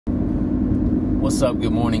What's up?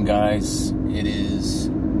 Good morning, guys. It is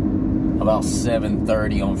about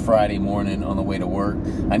 7:30 on Friday morning on the way to work.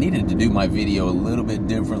 I needed to do my video a little bit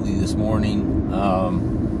differently this morning.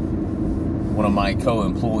 One of my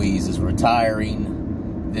co-employees is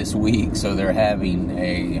retiring this week, so they're having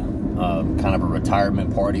a kind of a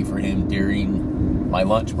retirement party for him during my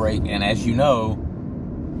lunch break. And as you know,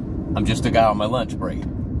 I'm just a guy on my lunch break.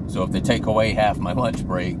 So if they take away half my lunch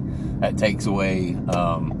break, that takes away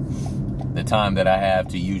the time that I have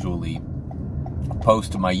to usually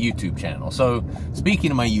post to my YouTube channel. So speaking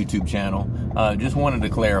of my YouTube channel, just wanted to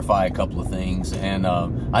clarify a couple of things. And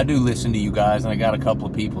I do listen to you guys, and I got a couple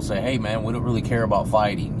of people say, hey man, we don't really care about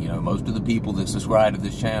fighting. You know, most of the people that subscribe to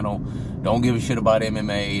this channel don't give a shit about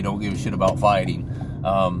MMA, don't give a shit about fighting.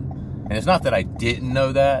 And it's not that I didn't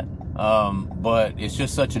know that, but it's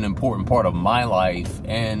just such an important part of my life.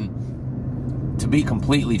 And to be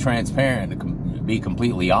completely transparent, to be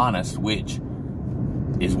completely honest, which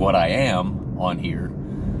is what I am on here,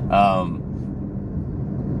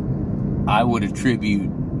 I would attribute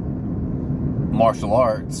martial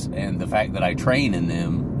arts and the fact that I train in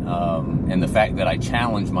them, and the fact that I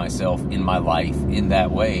challenge myself in my life in that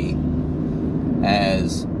way,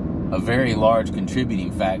 as a very large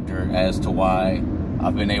contributing factor as to why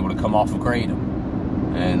I've been able to come off of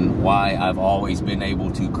Kratom, and why I've always been able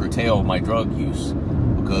to curtail my drug use.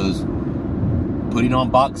 Because putting on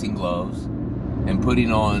boxing gloves and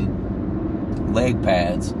putting on leg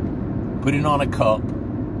pads, putting on a cup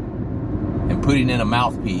and putting in a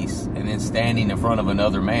mouthpiece, and then standing in front of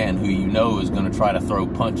another man who you know is going to try to throw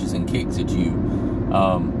punches and kicks at you,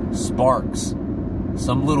 sparks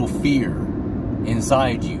some little fear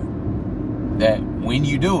inside you that when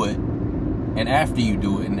you do it, and after you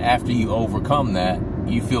do it, and after you overcome that,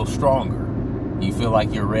 you feel stronger. You feel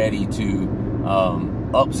like you're ready to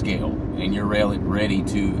upscale, and you're ready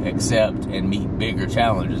to accept and meet bigger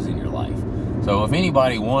challenges in your life. So if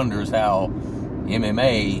anybody wonders how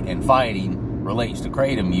MMA and fighting relates to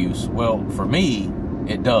Kratom use, well, for me,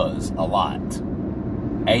 it does a lot.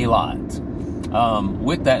 A lot.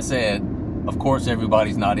 With that said, of course,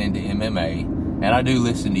 everybody's not into MMA, and I do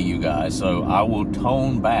listen to you guys, so I will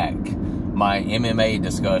tone back my MMA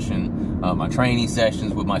discussion, my training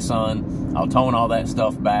sessions with my son. I'll tone all that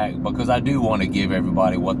stuff back, because I do want to give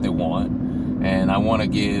everybody what they want. And I want to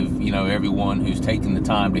give, you know, everyone who's taking the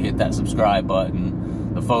time to hit that subscribe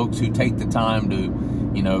button, the folks who take the time to,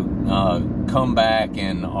 you know, come back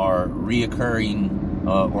and are recurring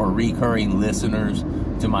listeners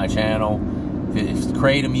to my channel. If it's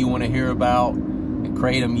Kratom you want to hear about,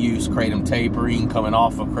 Kratom use, Kratom tapering, coming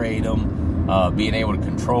off of Kratom, being able to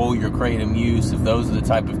control your Kratom use, if those are the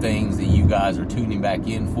type of things that you guys are tuning back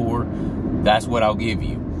in for, that's what I'll give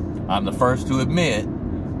you. I'm the first to admit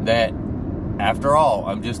that, after all,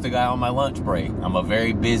 I'm just a guy on my lunch break. I'm a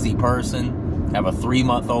very busy person. I have a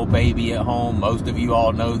 3-month-old baby at home. Most of you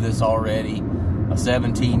all know this already. A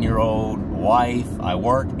 17-year-old wife. I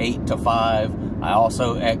work 8 to 5. I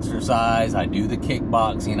also exercise. I do the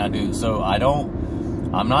kickboxing. So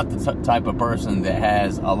I'm not the type of person that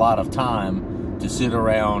has a lot of time to sit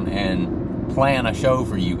around and plan a show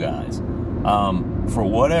for you guys. For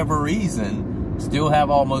whatever reason, still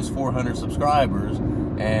have almost 400 subscribers,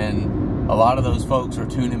 and a lot of those folks are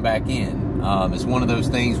tuning back in. It's one of those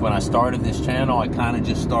things, when I started this channel, I kind of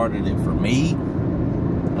just started it for me,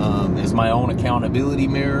 as my own accountability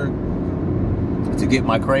mirror, to get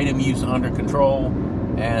my Kratom use under control,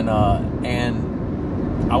 and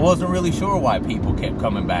I wasn't really sure why people kept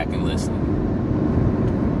coming back and listening.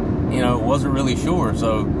 You know, wasn't really sure.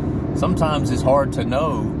 So sometimes it's hard to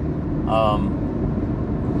know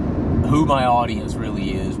who my audience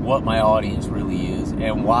really is, what my audience really is,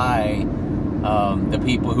 and why the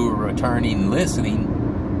people who are returning and listening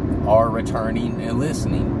are returning and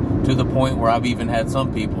listening, to the point where I've even had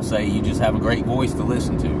some people say, you just have a great voice to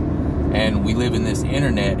listen to. And we live in this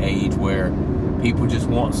internet age where people just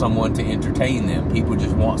want someone to entertain them. People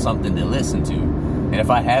just want something to listen to. And if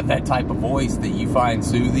I have that type of voice that you find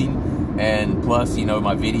soothing, and plus, you know,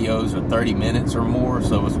 my videos are 30 minutes or more,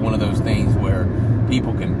 so it's one of those things where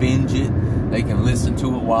people can binge it. They can listen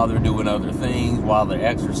to it while they're doing other things, while they're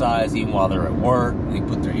exercising, while they're at work. They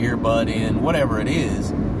put their earbud in, whatever it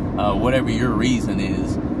is, whatever your reason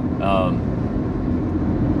is.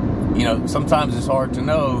 You know, sometimes it's hard to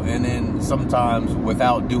know, and then sometimes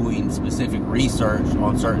without doing specific research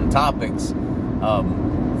on certain topics,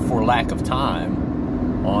 for lack of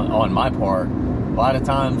time on my part, a lot of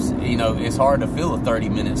times, you know, it's hard to fill a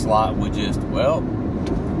 30-minute slot with just, well,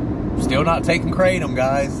 still not taking Kratom,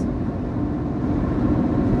 guys.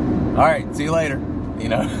 All right, see you later. You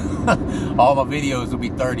know, all my videos will be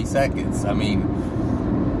 30 seconds. I mean,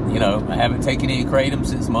 you know, I haven't taken any Kratom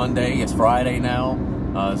since Monday. It's Friday now.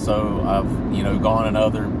 So I've, you know, gone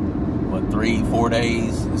another, what, 3-4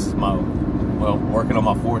 days. This is my, well, working on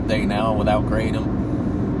my 4th day now without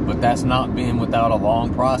Kratom. But that's not been without a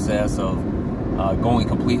long process of going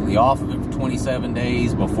completely off of it for 27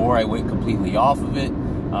 days. Before I went completely off of it,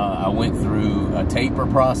 I went through a taper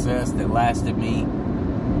process that lasted me,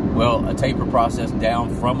 well, a taper process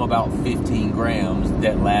down from about 15 grams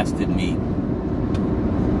that lasted me,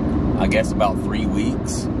 I guess, about 3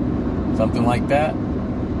 weeks, something like that.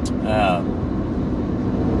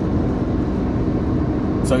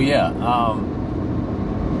 So yeah,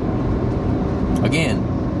 again,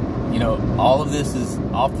 you know, all of this is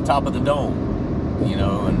off the top of the dome, you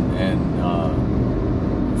know, and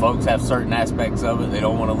folks have certain aspects of it they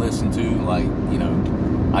don't want to listen to, like, you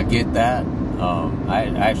know, I get that. I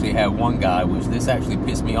actually had one guy, which this actually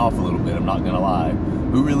pissed me off a little bit, I'm not gonna lie,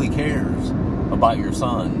 who really cares about your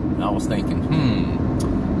son? And I was thinking,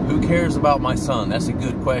 who cares about my son? That's a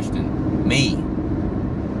good question. Me.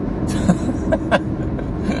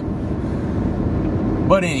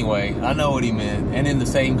 But anyway, I know what he meant. And in the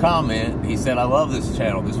same comment, he said, I love this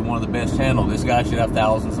channel. This is one of the best channels. This guy should have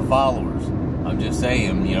thousands of followers. I'm just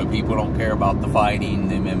saying, you know, people don't care about the fighting,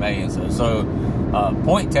 the MMA and stuff. So,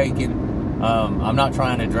 point taken. I'm not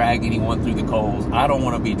trying to drag anyone through the coals. I don't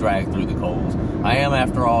want to be dragged through the coals. I am,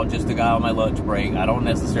 after all, just a guy on my lunch break. I don't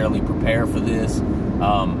necessarily prepare for this.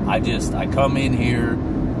 I come in here,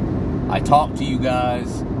 I talk to you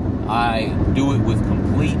guys, I do it with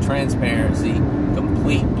complete transparency,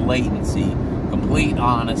 complete blatancy, complete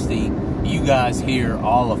honesty. You guys hear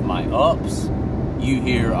all of my ups, you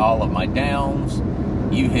hear all of my downs,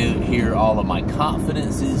 you hear all of my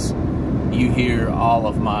confidences, you hear all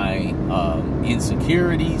of my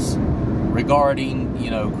insecurities regarding, you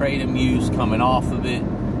know, Kratom use, coming off of it,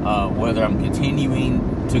 whether I'm continuing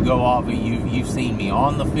to go off it. You've seen me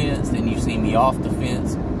on the fence, then you've seen me off the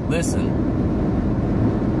fence. Listen,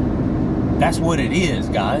 that's what it is,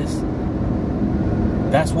 guys.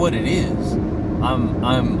 That's what it is.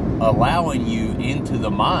 I'm allowing you into the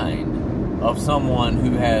mind of someone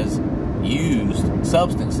who has used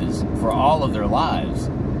substances for all of their lives.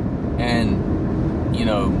 And, you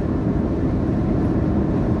know,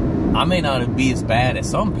 I may not be as bad as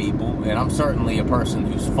some people, and I'm certainly a person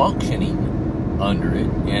who's functioning under it.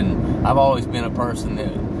 And I've always been a person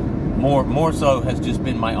that more so has just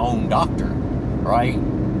been my own doctor, right?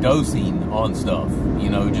 Dosing on stuff, you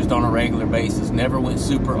know, just on a regular basis. Never went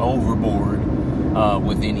super overboard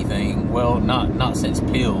with anything. Well, not since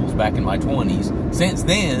pills back in my 20s. Since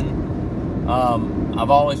then, I've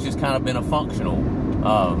always just kind of been a functional,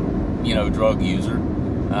 you know, drug user.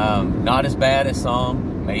 Not as bad as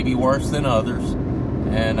some, maybe worse than others.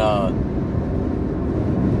 And,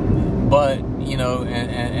 but, you know,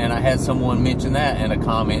 and I had someone mention that in a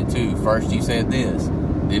comment too. First you said this,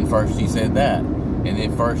 then first you said that, and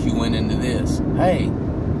then first you went into this. Hey,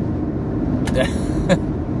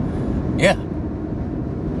 yeah,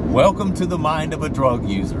 welcome to the mind of a drug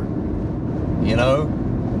user. You know,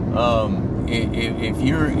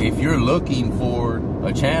 if you're looking for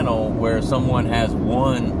a channel where someone has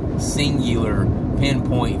one singular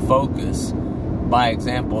pinpoint focus, by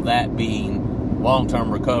example that being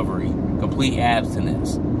long-term recovery, complete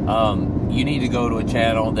abstinence, you need to go to a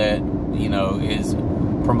channel that, you know, is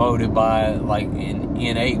promoted by like an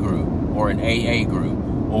NA group or an AA group,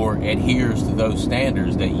 or adheres to those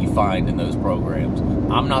standards that you find in those programs.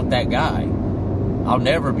 I'm not that guy. I'll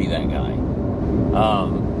never be that guy.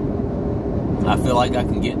 I feel like I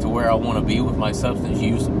can get to where I want to be with my substance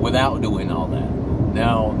use without doing all that.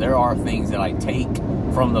 Now, there are things that I take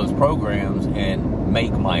from those programs and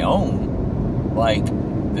make my own, like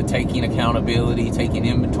the taking accountability, taking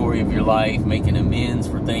inventory of your life, making amends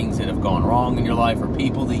for things that have gone wrong in your life or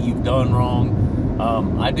people that you've done wrong.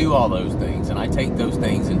 I do all those things, and I take those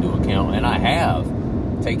things into account, and I have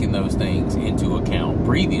taken those things into account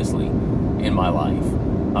previously in my life.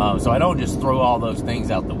 So I don't just throw all those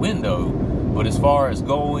things out the window, but as far as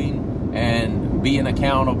going and being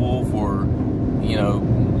accountable for, you know,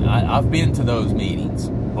 I've been to those meetings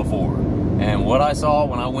before, and what I saw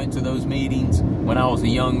when I went to those meetings when I was a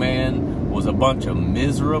young man was a bunch of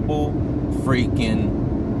miserable,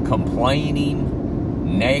 freaking,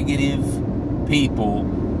 complaining, negative people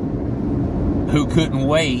who couldn't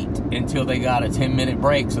wait until they got a 10-minute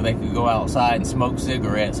break so they could go outside and smoke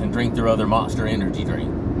cigarettes and drink their other Monster Energy drink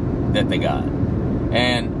that they got.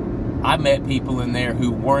 And I met people in there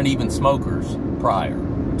who weren't even smokers prior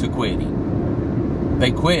to quitting.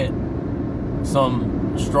 They quit some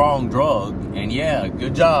strong drug, and yeah,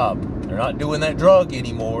 good job. They're not doing that drug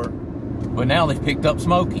anymore. But now they've picked up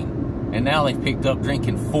smoking, and now they've picked up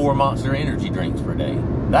drinking 4 Monster Energy drinks per day.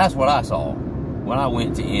 That's what I saw when I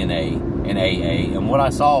went to NA and AA, and what I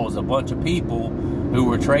saw was a bunch of people who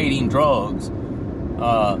were trading drugs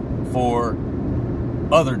for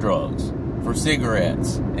other drugs, for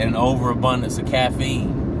cigarettes, and an overabundance of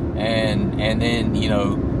caffeine, and then, you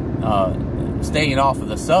know, staying off of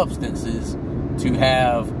the substances to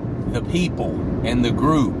have the people and the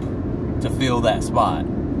group to fill that spot.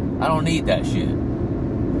 I don't need that shit.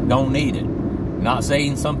 Don't need it. Not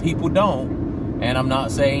saying some people don't, and I'm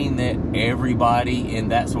not saying that everybody in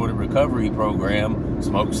that sort of recovery program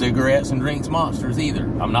smokes cigarettes and drinks Monsters either.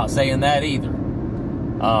 I'm not saying that either.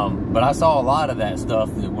 But I saw a lot of that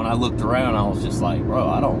stuff that when I looked around, I was just like, bro,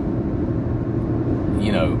 I don't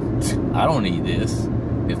need this.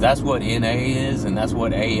 If that's what NA is and that's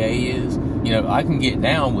what AA is, you know, I can get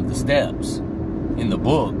down with the steps in the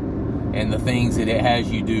book and the things that it has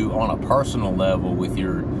you do on a personal level with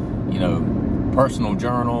your, you know, personal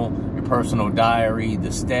journal, your personal diary,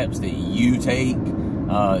 the steps that you take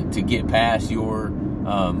to get past your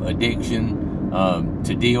addiction,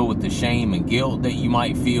 to deal with the shame and guilt that you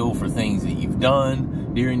might feel for things that you've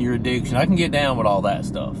done during your addiction. I can get down with all that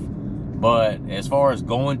stuff. But as far as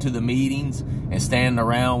going to the meetings and standing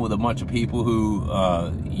around with a bunch of people who,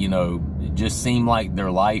 you know, just seem like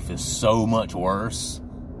their life is so much worse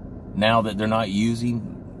now that they're not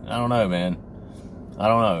using, I don't know, man. I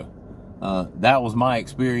don't know. That was my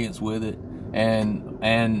experience with it. And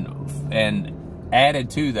added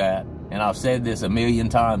to that, and I've said this a million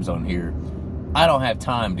times on here, I don't have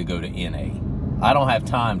time to go to NA. I don't have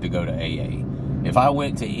time to go to AA. If I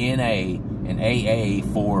went to NA and AA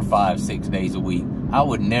 4, 5, 6 days a week, I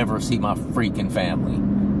would never see my freaking family.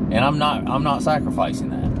 And I'm not sacrificing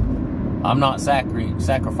that. I'm not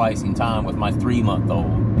sacrificing time with my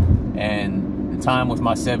 3-month-old and the time with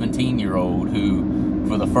my 17-year-old who,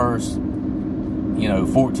 for the first, you know,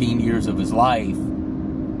 14 years of his life,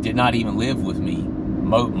 did not even live with me.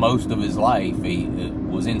 Most of his life, he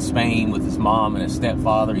was in Spain with his mom and his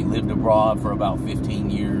stepfather. He lived abroad for about 15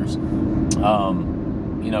 years.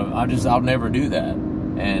 You know, I'll never do that.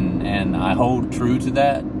 And I hold true to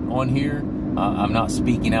that on here. I'm not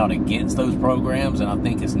speaking out against those programs, and I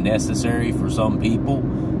think it's necessary for some people.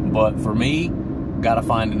 But for me, gotta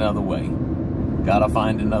find another way. Gotta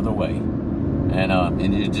find another way. And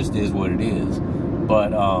it just is what it is.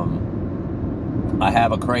 But I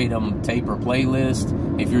have a Kratom taper playlist.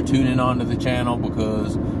 If you're tuning onto the channel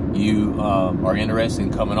because you are interested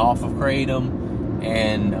in coming off of Kratom,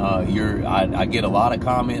 and I get a lot of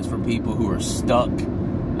comments from people who are stuck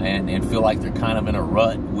and feel like they're kind of in a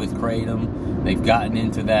rut with Kratom. They've gotten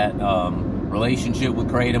into that relationship with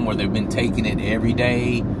Kratom where they've been taking it every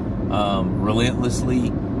day,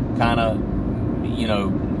 relentlessly, kind of, you know,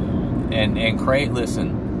 and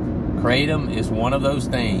listen, Kratom is one of those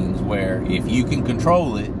things where if you can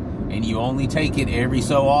control it and you only take it every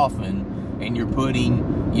so often and you're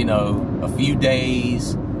putting, you know, a few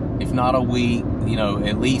days, if not a week, you know,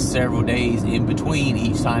 at least several days in between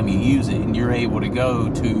each time you use it, and you're able to go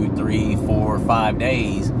 2, 3, 4, 5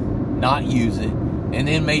 days, not use it, and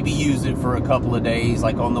then maybe use it for a couple of days,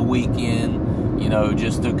 like on the weekend, you know,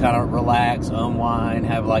 just to kind of relax, unwind,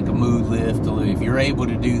 have like a mood lift. If you're able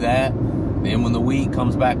to do that, then when the week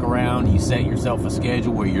comes back around, you set yourself a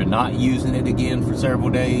schedule where you're not using it again for several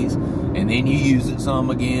days, and then you use it some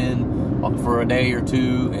again for a day or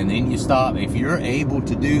two, and then you stop. If you're able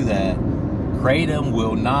to do that, Kratom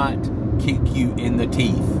will not kick you in the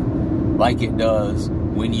teeth like it does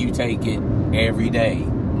when you take it every day,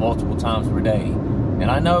 multiple times per day. And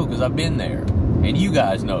I know because I've been there, and you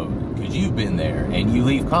guys know because you've been there, and you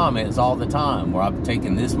leave comments all the time where I've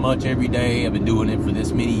taken this much every day, I've been doing it for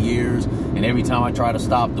this many years, and every time I try to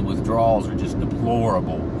stop, the withdrawals are just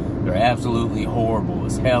deplorable. They're absolutely horrible.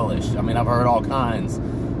 It's hellish. I mean, I've heard all kinds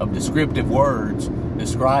of descriptive words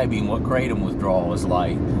describing what Kratom withdrawal is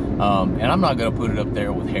like. And I'm not going to put it up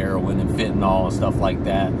there with heroin and fentanyl and stuff like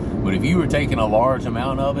that. But if you were taking a large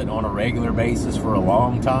amount of it on a regular basis for a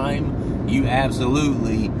long time, you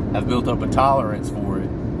absolutely have built up a tolerance for it.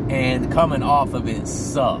 And coming off of it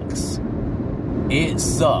sucks. It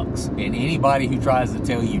sucks. And anybody who tries to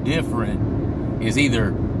tell you different is either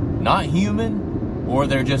not human or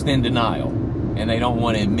they're just in denial. And they don't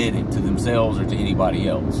want to admit it to themselves or to anybody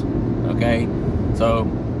else. Okay? So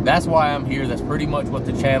that's why I'm here. That's pretty much what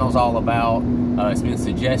the channel's all about. It's been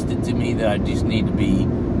suggested to me that I just need to be,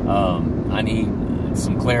 I need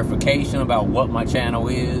some clarification about what my channel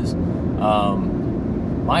is.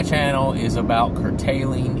 My channel is about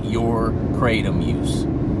curtailing your Kratom use.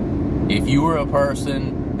 If you are a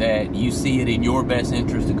person that you see it in your best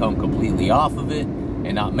interest to come completely off of it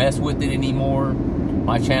and not mess with it anymore,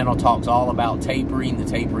 my channel talks all about tapering, the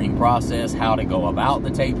tapering process, how to go about the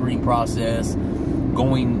tapering process,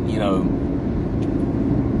 going, you know,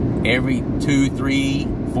 every 2, 3,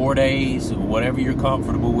 4 days, whatever you're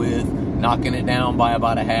comfortable with, knocking it down by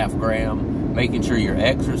about a ½ gram, making sure you're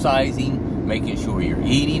exercising, making sure you're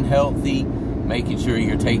eating healthy, making sure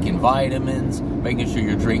you're taking vitamins, making sure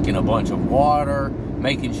you're drinking a bunch of water,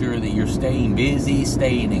 making sure that you're staying busy,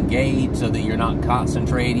 staying engaged, so that you're not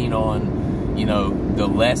concentrating on, you know, the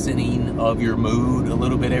lessening of your mood a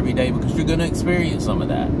little bit every day, because you're going to experience some of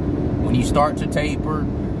that. When you start to taper,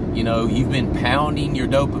 you know, you've been pounding your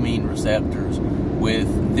dopamine receptors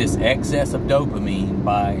with this excess of dopamine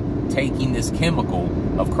by taking this chemical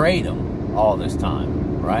of Kratom all this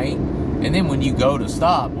time, right? And then when you go to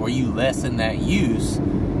stop, or you lessen that use,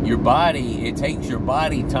 your body, it takes your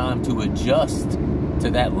body time to adjust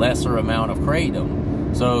to that lesser amount of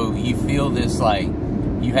Kratom. So you feel this, like,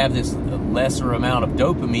 you have this lesser amount of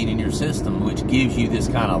dopamine in your system, which gives you this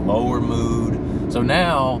kind of lower mood. So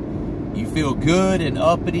now you feel good and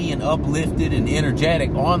uppity and uplifted and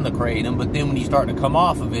energetic on the Kratom, but then when you start to come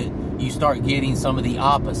off of it, you start getting some of the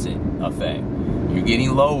opposite effect. You're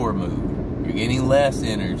getting lower mood. You're getting less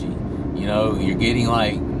energy. You know, you're getting,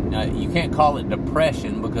 like, you can't call it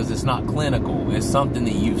depression because it's not clinical. It's something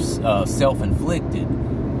that you've self-inflicted,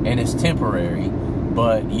 and it's temporary.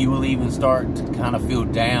 But you will even start to kind of feel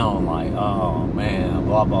down, like, oh man,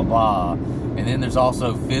 blah, blah, blah. And then there's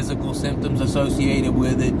also physical symptoms associated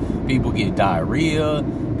with it. People get diarrhea.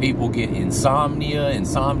 People get insomnia.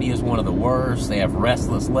 Insomnia is one of the worst. They have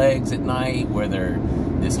restless legs at night, where they're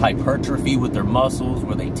this hypertrophy with their muscles,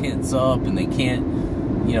 where they tense up and they can't,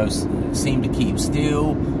 you know, seem to keep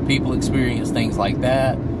still. People experience things like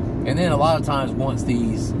that. And then a lot of times, once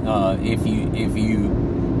these, if you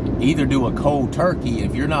either do a cold turkey,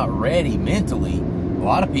 if you're not ready mentally, a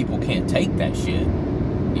lot of people can't take that shit.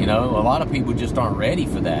 You know, a lot of people just aren't ready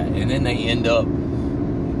for that. And then they end up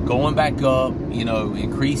going back up, you know,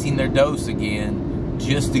 increasing their dose again,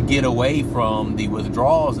 just to get away from the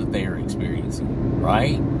withdrawals that they are experiencing,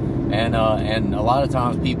 right? And a lot of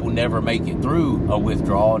times people never make it through a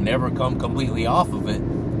withdrawal, never come completely off of it,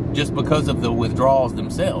 just because of the withdrawals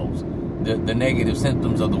themselves, the negative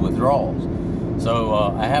symptoms of the withdrawals. So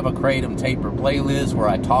I have a Kratom taper playlist where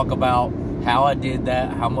I talk about how I did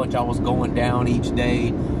that, how much I was going down each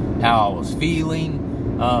day, how I was feeling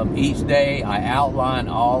each day. I outline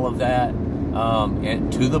all of that,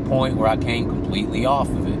 and to the point where I came completely off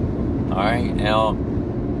of it. All right, now,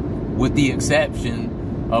 with the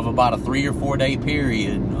exception of about a 3 or 4 day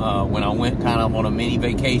period when I went kind of on a mini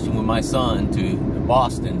vacation with my son to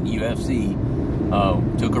Boston, UFC,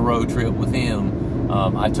 took a road trip with him.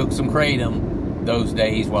 I took some Kratom those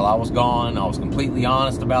days while I was gone. I was completely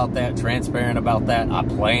honest about that, transparent about that. I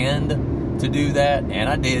planned to do that, and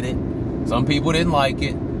I did it. Some people didn't like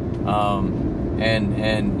it.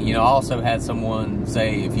 And you know, I also had someone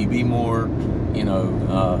say, if you be more, you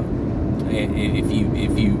know,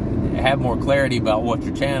 if you have more clarity about what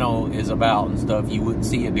your channel is about and stuff, you wouldn't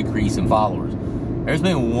see a decrease in followers. There's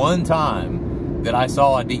been one time that I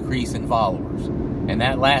saw a decrease in followers, and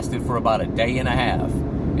that lasted for about a day and a half.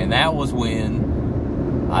 And that was when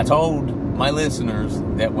I told my listeners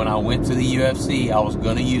that when I went to the UFC, I was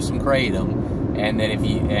going to use some Kratom, and that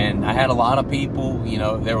and I had a lot of people, you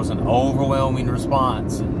know, there was an overwhelming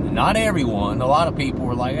response. Not everyone, a lot of people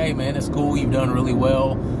were like, hey man, it's cool, you've done really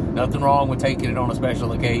well, nothing wrong with taking it on a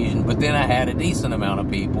special occasion. But then I had a decent amount of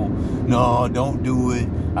people, no, don't do it.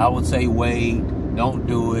 I would say wait, don't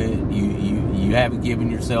do it. You haven't given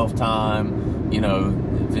yourself time, you know.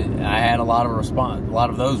 I had a lot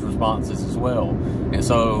of those responses as well. And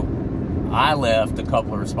so I left a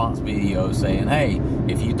couple of response videos saying, hey,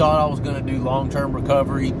 if you thought I was going to do long-term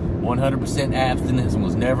recovery, 100% abstinence, and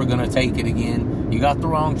was never going to take it again, you got the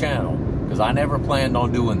wrong channel, because I never planned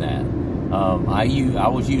on doing that. I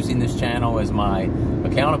was using this channel as my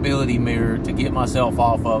accountability mirror to get myself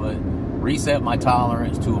off of it, reset my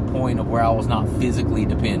tolerance to a point of where I was not physically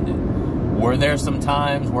dependent. Were there some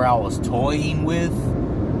times where I was toying with,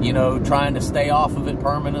 you know, trying to stay off of it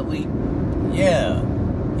permanently? Yeah,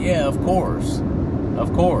 of course.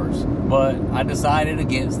 But I decided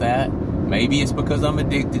against that. Maybe it's because I'm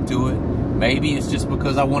addicted to it. Maybe it's just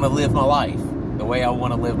because I want to live my life the way I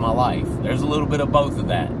want to live my life. There's a little bit of both of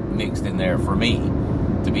that mixed in there for me,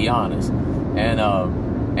 to be honest. And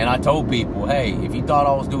I told people, hey, if you thought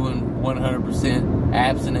I was doing 100%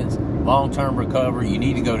 abstinence, long-term recovery, you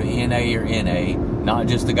need to go to NA or NA. not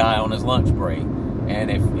just a guy on his lunch break. And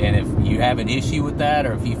if you have an issue with that,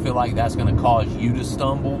 or if you feel like that's going to cause you to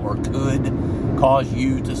stumble, or could cause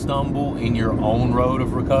you to stumble in your own road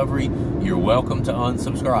of recovery, you're welcome to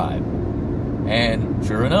unsubscribe. And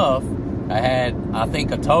sure enough, I had, I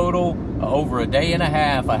think, a total, over a day and a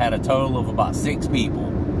half, I had a total of about 6 people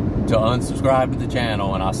to unsubscribe to the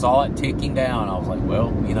channel, and I saw it ticking down. I was like,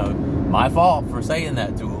 well, you know, my fault for saying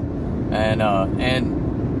that to them.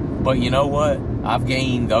 But you know what? I've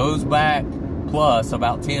gained those back, plus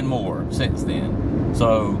about 10 more since then.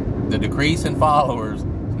 So the decrease in followers,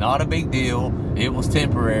 not a big deal. It was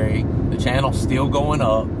temporary. The channel's still going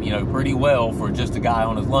up, you know, pretty well for just a guy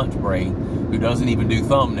on his lunch break who doesn't even do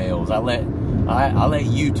thumbnails. I let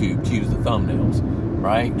YouTube choose the thumbnails,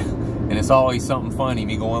 right? And it's always something funny,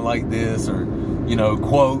 me going like this, or, you know,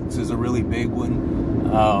 quotes is a really big one.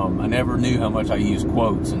 I never knew how much I use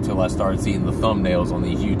quotes until I started seeing the thumbnails on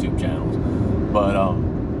these YouTube channels. But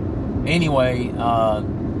anyway,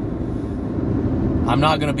 I'm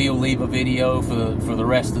not going to be able to leave a video for the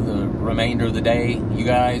rest of the remainder of the day, you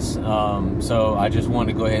guys. So I just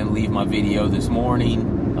wanted to go ahead and leave my video this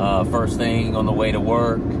morning, first thing on the way to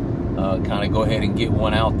work. Kind of go ahead and get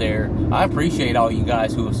one out there. I appreciate all you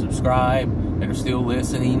guys who have subscribed, that are still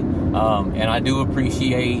listening, and I do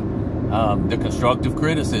appreciate the constructive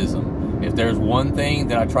criticism. If there's one thing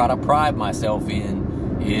that I try to pride myself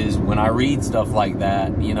in, is when I read stuff like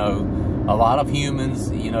that, you know, a lot of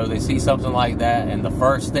humans, you know, they see something like that, and the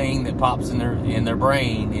first thing that pops in their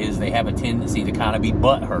brain is they have a tendency to kind of be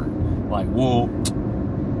butthurt, like, well,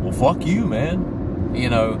 fuck you, man, you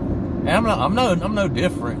know. And I'm no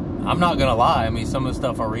different. I'm not gonna lie. I mean, some of the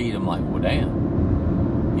stuff I read, I'm like, well,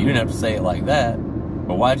 damn, you didn't have to say it like that,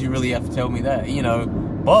 but why'd you really have to tell me that, you know?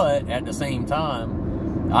 But at the same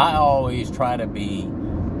time, I always try to be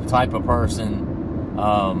the type of person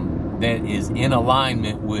that is in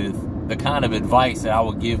alignment with the kind of advice that I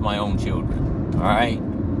would give my own children. All right,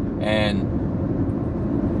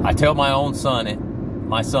 and I tell my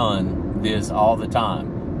son this all the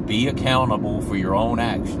time: be accountable for your own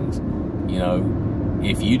actions. You know,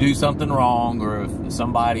 if you do something wrong, or if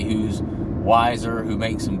somebody who's wiser, who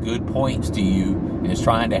makes some good points to you and is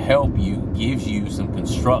trying to help you, gives you some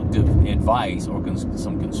constructive advice or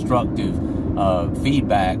some constructive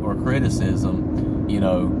feedback or criticism, you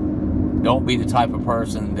know, don't be the type of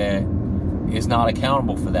person that is not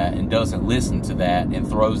accountable for that and doesn't listen to that and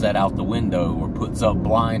throws that out the window, or puts up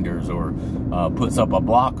blinders, or puts up a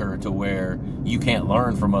blocker to where you can't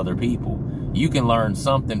learn from other people. You can learn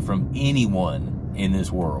something from anyone in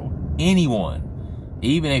this world. Anyone.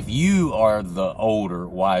 Even if you are the older,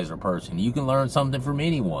 wiser person, you can learn something from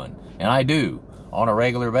anyone. And I do on a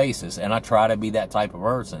regular basis. And I try to be that type of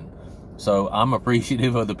person. So I'm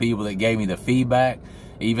appreciative of the people that gave me the feedback,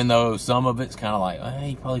 even though some of it's kind of like, hey,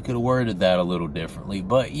 you probably could have worded that a little differently.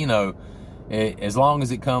 But, you know, as long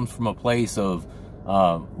as it comes from a place of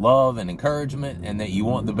love and encouragement, and that you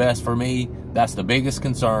want the best for me, that's the biggest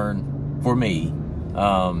concern for me.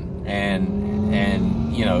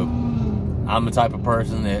 And you know, I'm the type of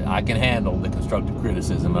person that I can handle the constructive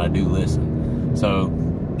criticism, and I do listen. So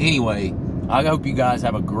anyway, I hope you guys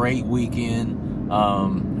have a great weekend.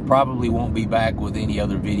 Probably won't be back with any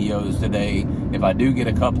other videos today. If I do get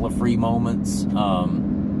a couple of free moments, you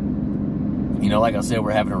know, like I said,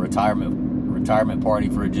 we're having a retirement party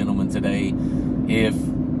for a gentleman today. If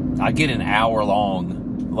I get an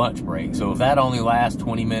hour-long lunch break, so if that only lasts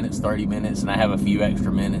 20 minutes, 30 minutes, and I have a few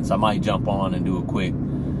extra minutes, I might jump on and do a quick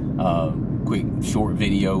short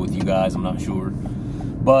video with you guys. I'm not sure,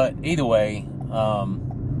 but either way,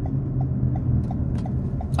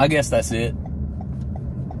 I guess that's it.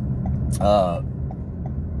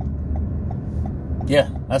 Yeah,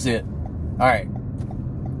 that's it. All right,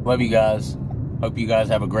 love you guys. Hope you guys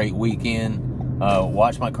have a great weekend.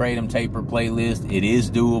 Watch my Kratom taper playlist. It is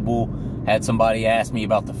doable. Had somebody ask me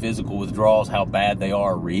about the physical withdrawals, how bad they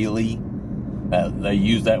are. Really? They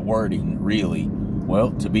use that wording, really.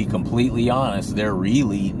 Well, to be completely honest, they're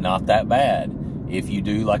really not that bad if you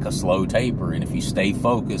do like a slow taper, and if you stay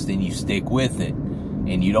focused and you stick with it,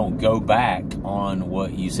 and you don't go back on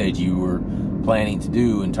what you said you were planning to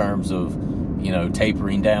do in terms of, you know,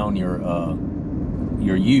 tapering down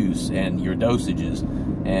your use and your dosages.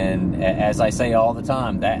 And as I say all the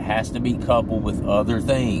time, that has to be coupled with other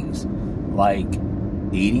things, like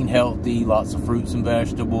eating healthy, lots of fruits and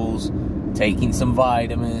vegetables, taking some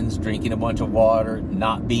vitamins, drinking a bunch of water,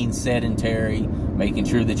 not being sedentary, making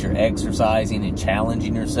sure that you're exercising and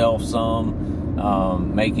challenging yourself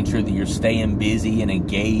some, making sure that you're staying busy and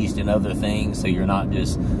engaged in other things, so you're not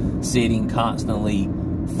just sitting constantly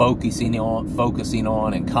focusing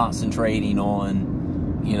on and concentrating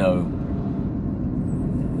on, you know,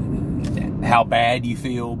 how bad you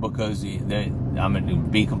feel, because I'm going to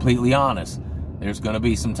be completely honest, there's going to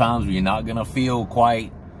be some times where you're not going to feel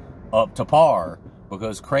quite up to par,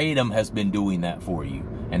 because Kratom has been doing that for you.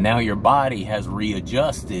 And now your body has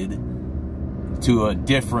readjusted to a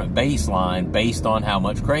different baseline based on how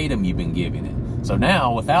much Kratom you've been giving it. So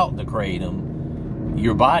now, without the Kratom,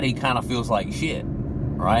 your body kind of feels like shit,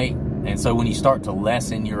 right? And so when you start to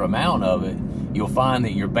lessen your amount of it, you'll find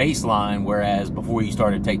that your baseline, whereas before you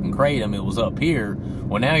started taking Kratom, it was up here.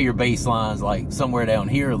 Well, now your baseline's like somewhere down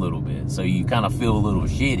here a little bit. So you kind of feel a little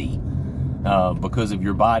shitty because of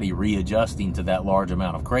your body readjusting to that large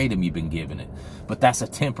amount of Kratom you've been giving it. But that's a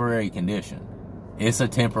temporary condition. It's a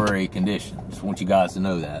temporary condition. Just want you guys to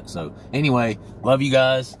know that. So anyway, love you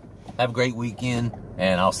guys. Have a great weekend,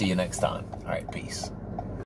 and I'll see you next time. All right, peace.